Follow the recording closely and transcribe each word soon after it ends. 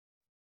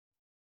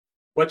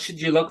What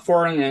should you look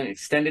for in an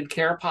extended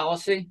care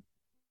policy?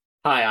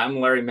 Hi,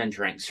 I'm Larry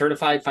Mendrank,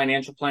 certified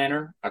financial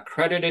planner,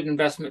 accredited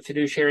investment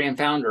fiduciary, and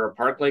founder of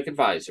Park Lake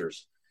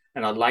Advisors,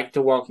 and I'd like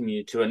to welcome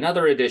you to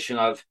another edition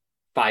of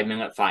 5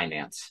 Minute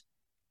Finance.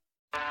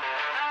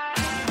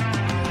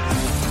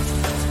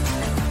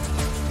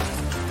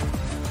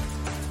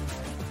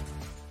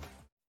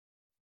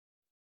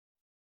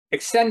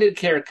 Extended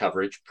care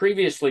coverage,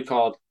 previously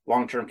called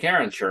long-term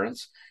care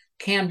insurance,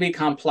 can be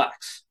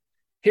complex.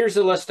 Here's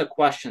a list of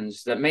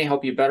questions that may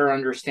help you better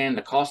understand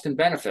the cost and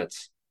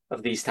benefits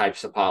of these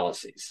types of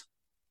policies.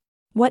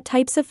 What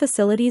types of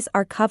facilities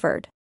are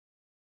covered?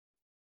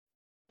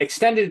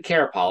 Extended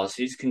care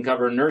policies can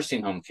cover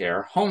nursing home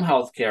care, home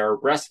health care,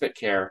 respite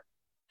care,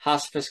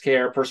 hospice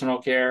care,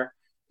 personal care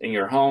in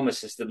your home,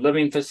 assisted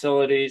living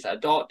facilities,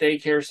 adult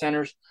daycare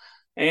centers,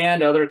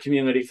 and other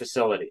community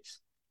facilities.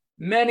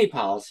 Many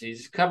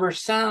policies cover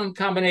some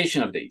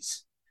combination of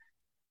these.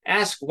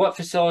 Ask what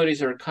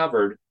facilities are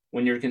covered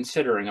when you're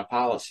considering a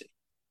policy.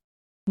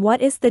 What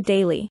is the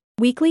daily,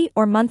 weekly,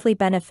 or monthly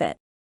benefit?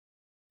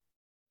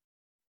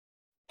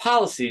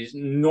 Policies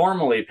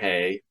normally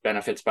pay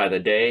benefits by the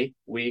day,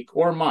 week,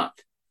 or month.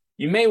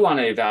 You may want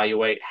to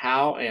evaluate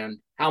how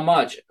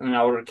much an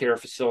elder care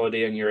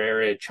facility in your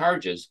area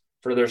charges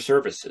for their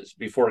services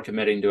before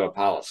committing to a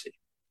policy.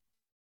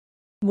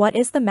 What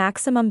is the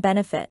maximum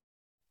benefit?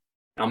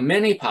 Now,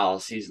 many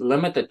policies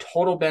limit the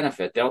total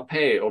benefit they'll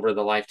pay over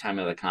the lifetime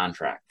of the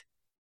contract.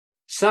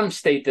 Some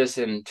state this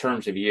in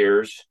terms of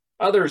years,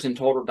 others in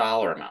total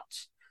dollar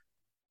amounts.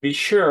 Be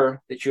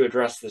sure that you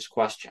address this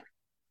question.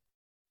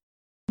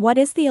 What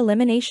is the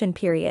elimination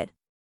period?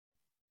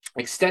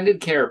 Extended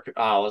care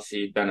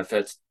policy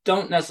benefits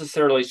don't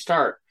necessarily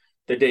start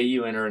the day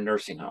you enter a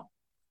nursing home.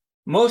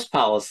 Most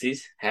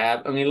policies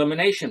have an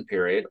elimination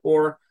period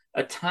or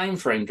a time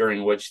frame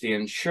during which the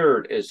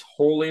insured is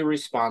wholly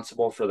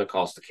responsible for the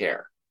cost of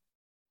care.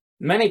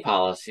 Many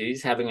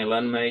policies have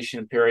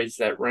elimination periods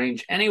that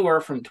range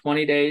anywhere from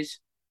 20 days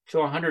to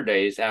 100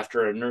 days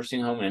after a nursing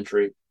home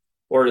entry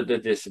or the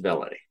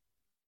disability.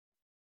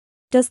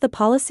 Does the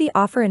policy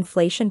offer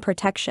inflation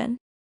protection?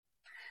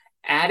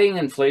 Adding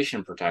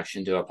inflation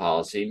protection to a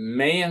policy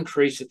may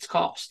increase its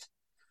cost,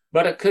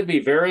 but it could be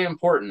very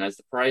important as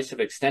the price of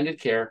extended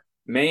care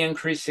may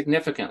increase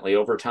significantly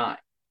over time.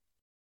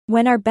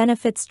 When are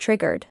benefits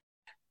triggered?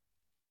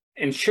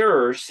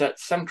 Insurers set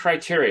some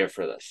criteria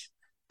for this.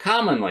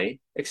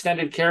 Commonly,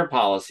 extended care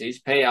policies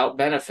pay out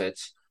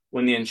benefits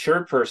when the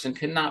insured person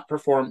cannot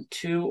perform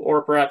 2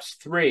 or perhaps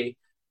 3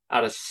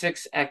 out of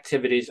 6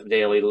 activities of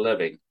daily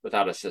living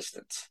without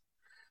assistance.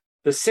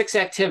 The 6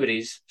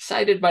 activities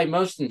cited by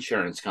most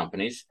insurance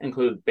companies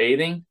include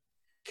bathing,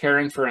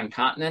 caring for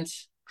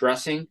incontinence,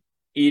 dressing,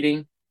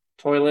 eating,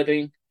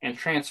 toileting, and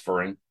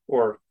transferring,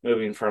 or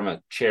moving from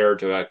a chair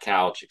to a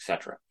couch,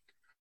 etc.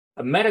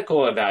 A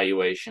medical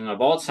evaluation of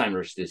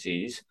Alzheimer's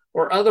disease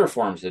or other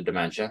forms of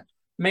dementia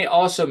may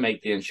also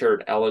make the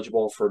insured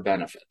eligible for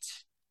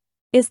benefits.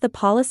 Is the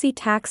policy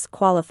tax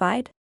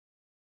qualified?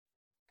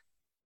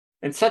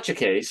 In such a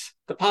case,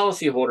 the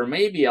policyholder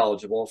may be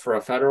eligible for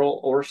a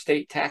federal or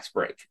state tax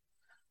break.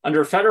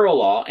 Under federal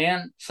law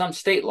and some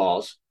state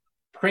laws,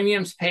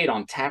 premiums paid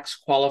on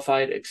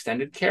tax-qualified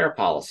extended care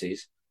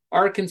policies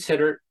are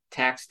considered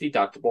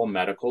tax-deductible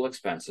medical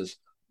expenses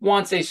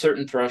once a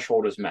certain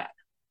threshold is met.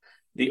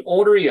 The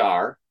older you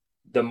are,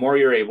 the more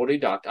you're able to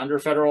deduct under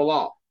federal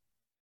law.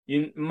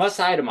 You must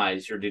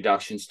itemize your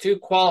deductions to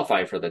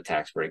qualify for the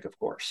tax break, of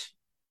course.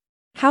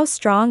 How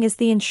strong is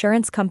the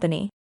insurance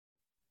company?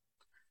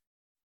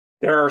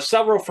 There are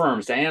several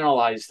firms that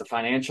analyze the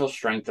financial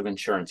strength of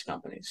insurance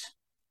companies.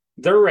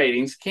 Their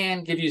ratings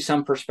can give you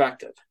some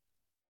perspective.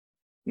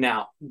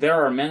 Now,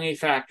 there are many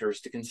factors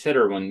to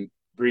consider when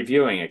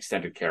reviewing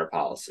extended care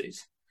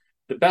policies.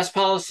 The best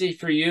policy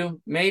for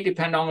you may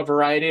depend on a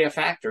variety of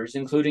factors,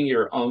 including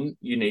your own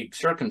unique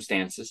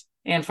circumstances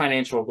and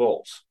financial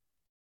goals.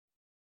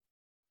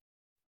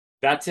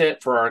 That's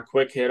it for our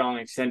quick hit on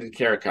extended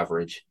care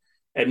coverage.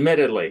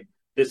 Admittedly,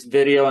 this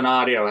video and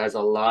audio has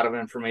a lot of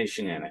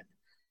information in it.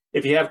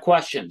 If you have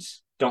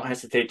questions, don't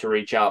hesitate to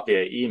reach out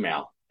via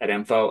email at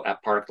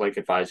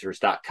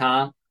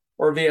info@parklakeadvisors.com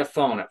or via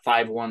phone at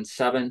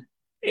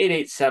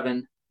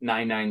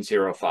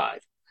 517-887-9905.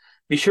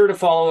 Be sure to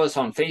follow us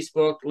on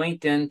Facebook,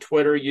 LinkedIn,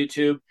 Twitter,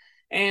 YouTube,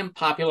 and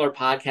popular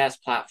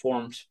podcast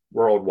platforms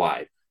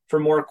worldwide for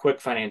more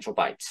quick financial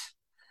bites.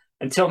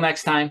 Until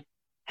next time,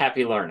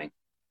 happy learning.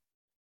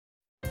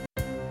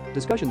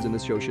 Discussions in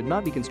this show should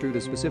not be construed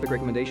as specific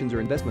recommendations or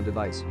investment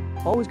advice.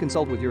 Always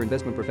consult with your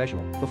investment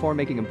professional before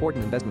making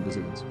important investment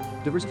decisions.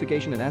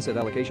 Diversification and asset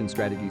allocation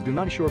strategies do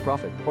not assure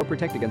profit or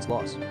protect against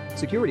loss.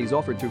 Securities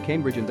offered through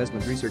Cambridge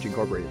Investment Research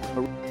Incorporated,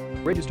 a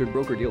registered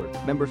broker-dealer,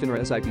 member FINRA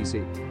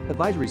SIPC.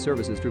 Advisory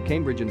services through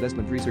Cambridge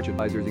Investment Research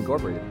Advisors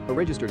Incorporated, a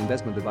registered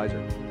investment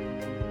advisor.